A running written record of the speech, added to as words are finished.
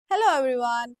Hello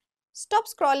everyone. Stop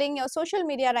scrolling your social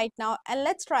media right now and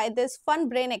let's try this fun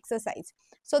brain exercise.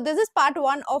 So this is part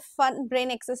 1 of fun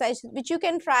brain exercise which you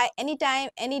can try anytime,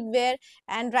 anywhere,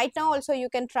 and right now also you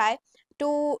can try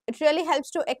it really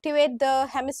helps to activate the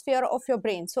hemisphere of your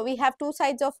brain. So we have two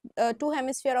sides of two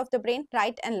hemisphere of the brain,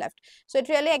 right and left. So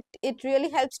it really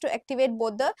helps to activate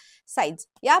both the sides.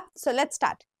 Yeah, so let's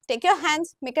start. Take your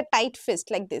hands, make a tight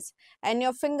fist like this and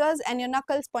your fingers and your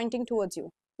knuckles pointing towards you.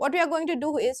 What we are going to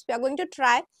do is we are going to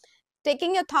try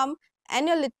taking your thumb and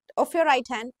of your right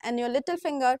hand and your little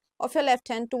finger of your left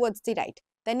hand towards the right.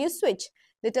 Then you switch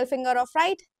little finger of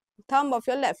right, thumb of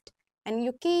your left, and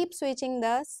you keep switching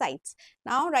the sides.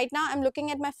 Now right now I'm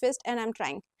looking at my fist and I'm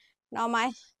trying. Now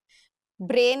my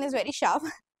brain is very sharp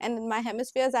and my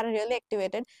hemispheres are really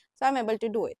activated, so I'm able to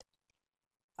do it.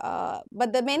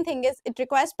 But the main thing is it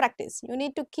requires practice. You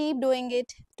need to keep doing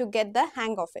it to get the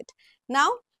hang of it. Now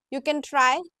you can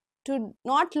try to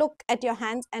not look at your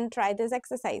hands and try this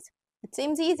exercise. It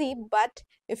seems easy, but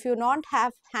if you don't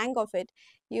have hang of it,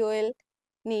 you will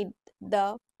need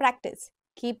the practice.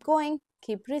 Keep going,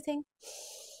 keep breathing.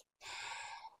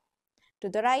 To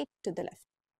the right, to the left,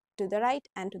 to the right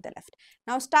and to the left.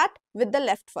 Now start with the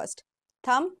left first.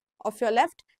 Thumb of your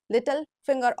left, little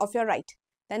finger of your right.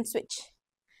 Then switch.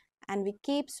 And we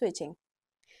keep switching.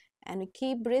 And we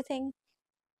keep breathing.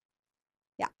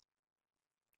 Yeah.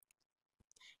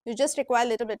 You just require a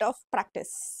little bit of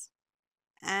practice.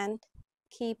 And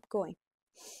keep going.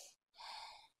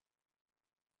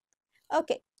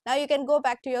 Okay, now you can go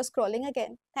back to your scrolling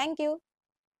again. Thank you.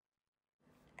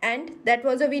 And that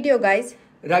was a video, guys.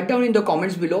 Write down in the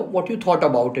comments below what you thought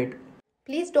about it.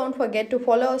 Please don't forget to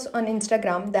follow us on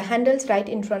Instagram. The handle's right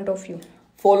in front of you.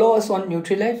 Follow us on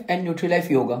NutriLife and NutriLife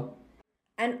Yoga.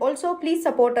 And also please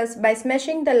support us by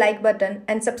smashing the like button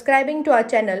and subscribing to our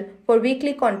channel for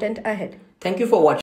weekly content ahead. Thank you for watching.